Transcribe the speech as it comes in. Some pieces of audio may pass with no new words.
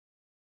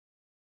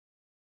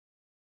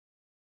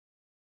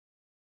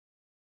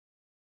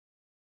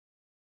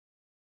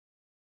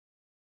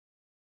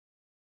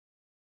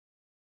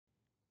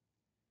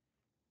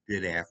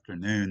Good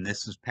afternoon.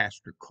 This is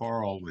Pastor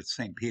Carl with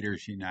St.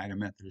 Peter's United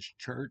Methodist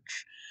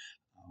Church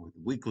with a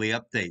weekly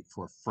update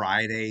for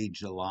Friday,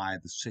 July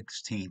the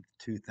 16th,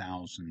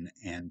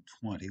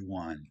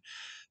 2021.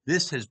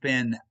 This has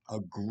been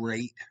a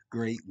great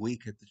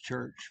week at the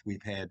church.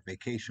 We've had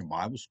Vacation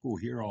Bible School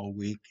here all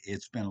week.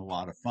 It's been a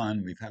lot of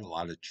fun. We've had a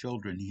lot of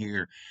children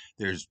here.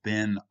 There's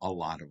been a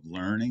lot of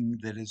learning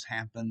that has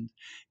happened.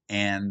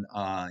 And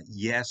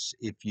yes,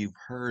 if you've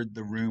heard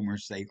the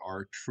rumors, they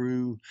are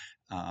true.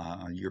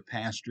 Your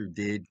pastor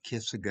did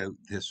kiss a goat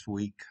this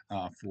week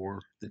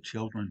for the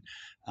children.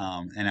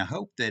 And I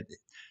hope that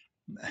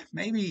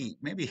maybe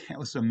that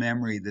was a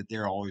memory that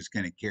they're always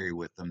going to carry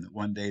with them, that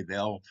one day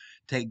they'll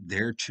take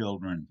their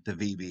children to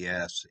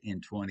VBS in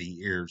 20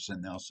 years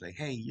and they'll say,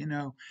 hey,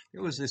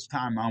 there was this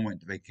time I went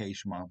to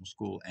Vacation Bible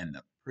School and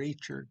the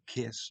preacher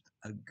kissed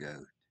a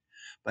goat.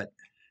 But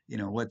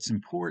what's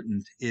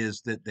important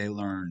is that they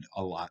learned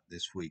a lot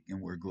this week,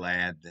 and we're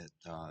glad that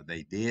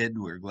they did.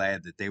 We're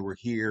glad that they were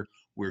here.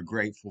 We're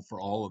grateful for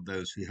all of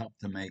those who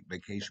helped to make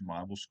Vacation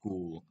Bible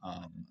School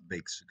a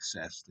big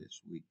success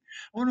this week.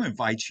 I want to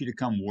invite you to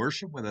come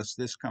worship with us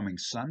this coming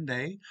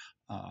Sunday.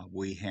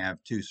 We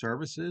have two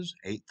services,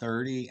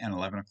 8:30 and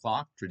 11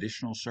 o'clock.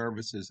 Traditional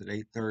services at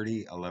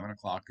 8:30. 11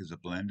 o'clock is a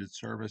blended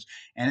service.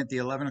 And at the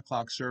 11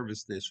 o'clock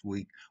service this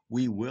week,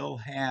 we will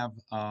have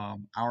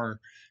our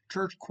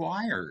church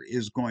choir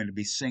is going to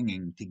be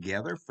singing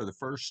together for the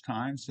first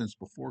time since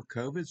before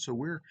COVID. So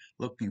we're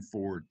looking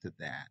forward to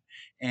that.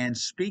 And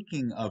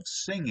speaking of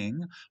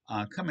singing,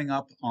 coming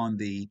up on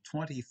the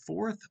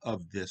 24th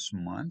of this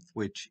month,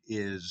 which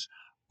is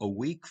a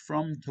week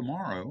from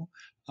tomorrow,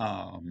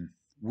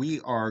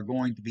 we are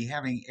going to be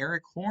having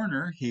Eric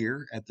Horner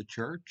here at the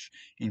church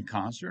in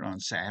concert on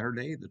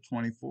Saturday, the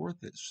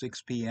 24th at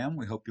 6 p.m.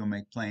 We hope you'll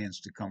make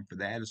plans to come for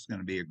that. It's going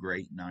to be a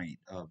great night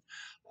of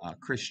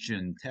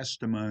Christian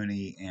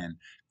testimony and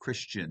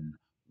Christian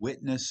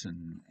witness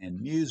and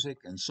music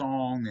and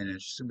song, and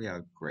it's going to be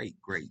a great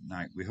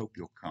night. We hope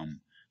you'll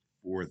come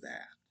for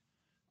that.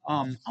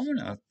 I want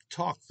to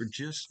talk for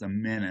just a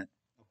minute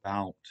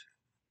about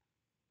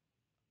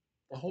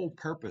the whole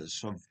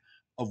purpose of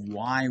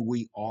why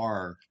we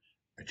are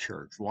a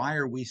church. Why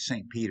are we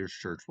St. Peter's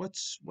Church?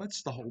 What's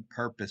the whole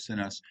purpose in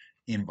us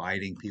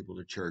inviting people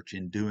to church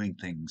and doing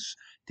things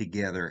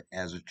together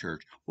as a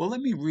church? Well,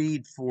 let me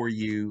read for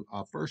you,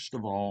 first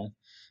of all,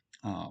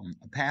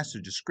 a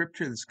passage of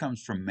scripture. This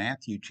comes from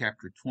Matthew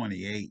chapter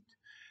 28,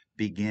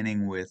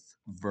 beginning with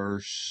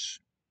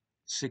verse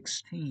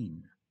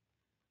 16.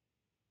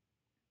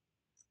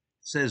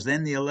 It says,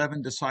 Then the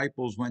 11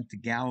 disciples went to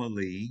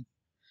Galilee,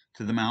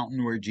 to the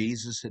mountain where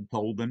Jesus had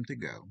told them to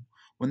go.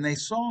 When they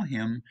saw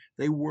him,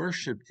 they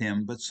worshipped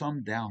him, but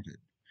some doubted.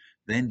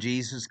 Then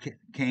Jesus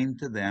came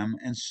to them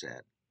and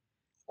said,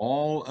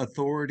 All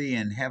authority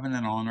in heaven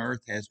and on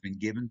earth has been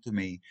given to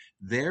me.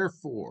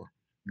 Therefore,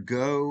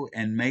 go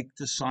and make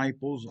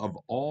disciples of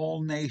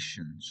all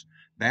nations,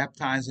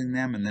 baptizing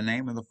them in the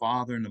name of the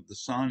Father and of the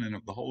Son and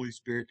of the Holy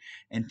Spirit,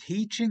 and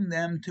teaching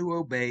them to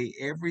obey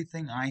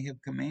everything I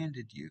have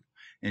commanded you.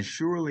 And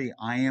surely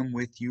I am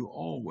with you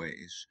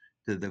always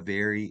to the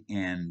very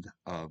end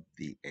of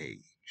the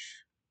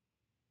age.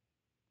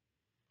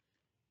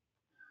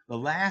 The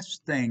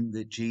last thing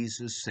that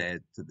Jesus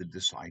said to the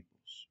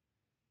disciples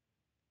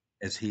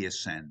as he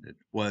ascended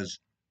was,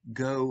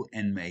 Go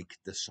and make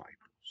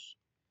disciples.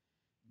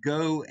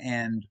 Go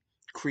and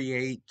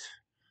create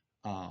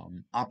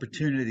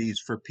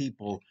opportunities for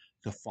people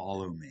to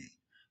follow me.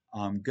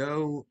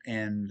 Go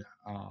and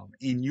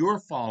in your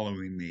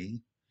following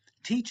me,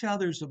 teach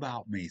others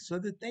about me so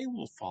that they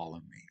will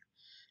follow me.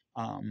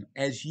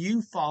 As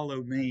you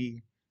follow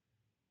me,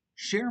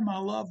 share my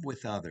love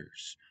with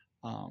others.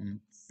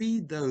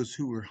 Feed those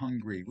who are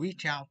hungry.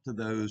 Reach out to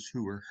those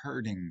who are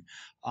hurting.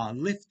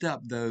 Lift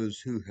up those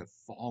who have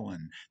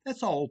fallen.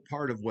 That's all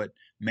part of what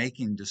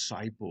making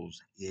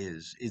disciples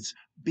is. It's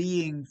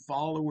being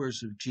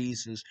followers of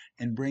Jesus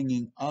and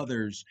bringing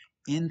others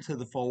into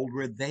the fold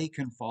where they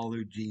can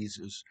follow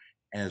Jesus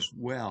as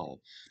well.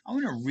 I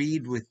want to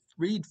read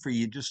for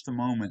you just a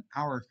moment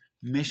our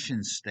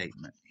mission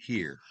statement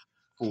here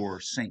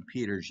for St.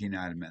 Peter's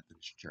United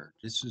Methodist Church.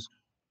 This is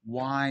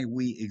why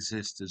we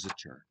exist as a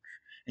church.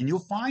 And you'll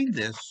find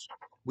this,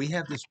 we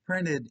have this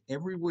printed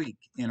every week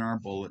in our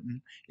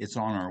bulletin. It's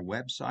on our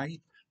website.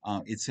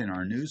 It's in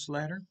our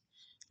newsletter.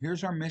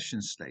 Here's our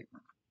mission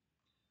statement.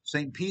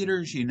 St.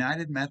 Peter's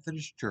United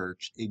Methodist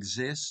Church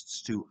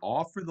exists to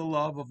offer the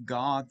love of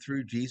God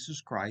through Jesus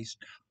Christ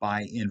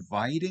by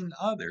inviting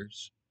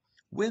others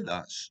with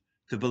us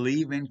to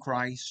believe in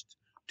Christ,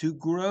 to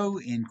grow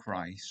in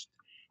Christ,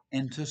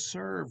 and to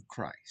serve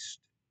Christ.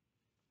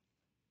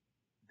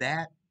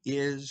 That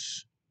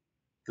is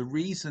the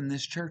reason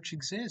this church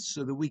exists,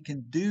 so that we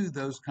can do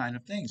those kind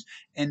of things.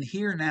 And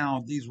here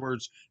now, these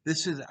words,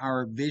 this is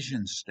our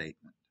vision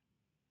statement.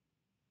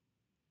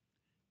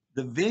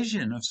 The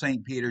vision of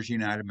St. Peter's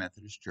United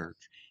Methodist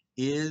Church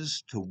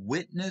is to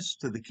witness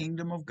to the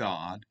kingdom of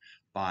God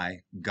by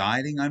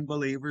guiding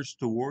unbelievers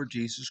toward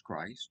Jesus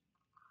Christ,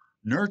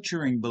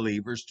 nurturing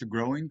believers to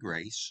grow in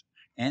grace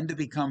and to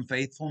become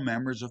faithful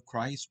members of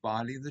Christ's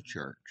body, the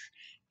church,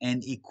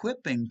 and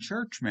equipping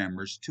church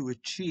members to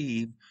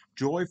achieve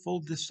joyful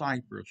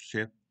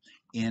discipleship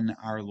in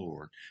our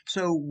Lord.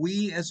 So,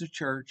 we as a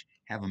church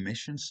have a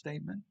mission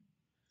statement,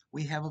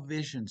 we have a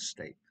vision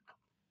statement.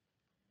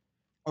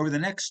 Over the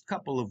next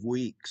couple of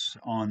weeks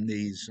on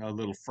these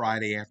little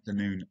Friday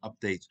afternoon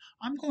updates,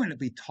 I'm going to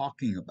be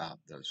talking about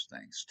those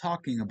things,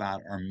 talking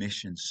about our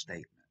mission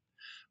statement,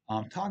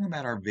 talking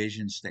about our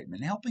vision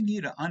statement, helping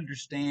you to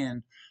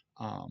understand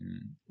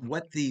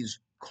what these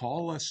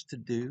call us to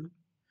do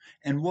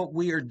and what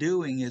we are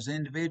doing as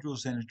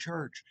individuals in a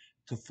church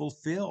to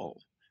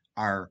fulfill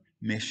our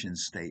mission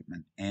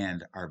statement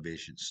and our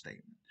vision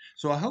statement.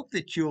 So I hope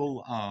that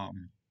you'll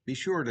be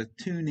sure to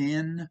tune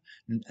in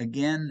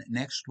again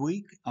next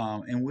week,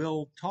 and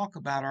we'll talk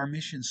about our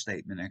mission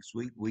statement next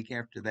week. Week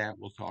after that,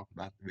 we'll talk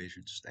about the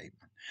vision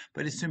statement.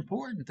 But it's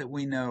important that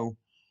we know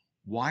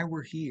why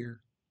we're here,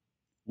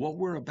 what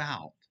we're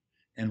about,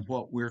 and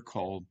what we're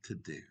called to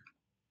do.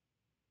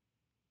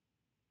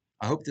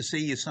 I hope to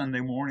see you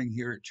Sunday morning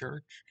here at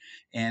church.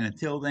 And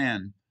until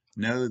then,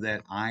 know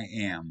that I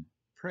am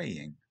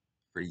praying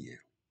for you.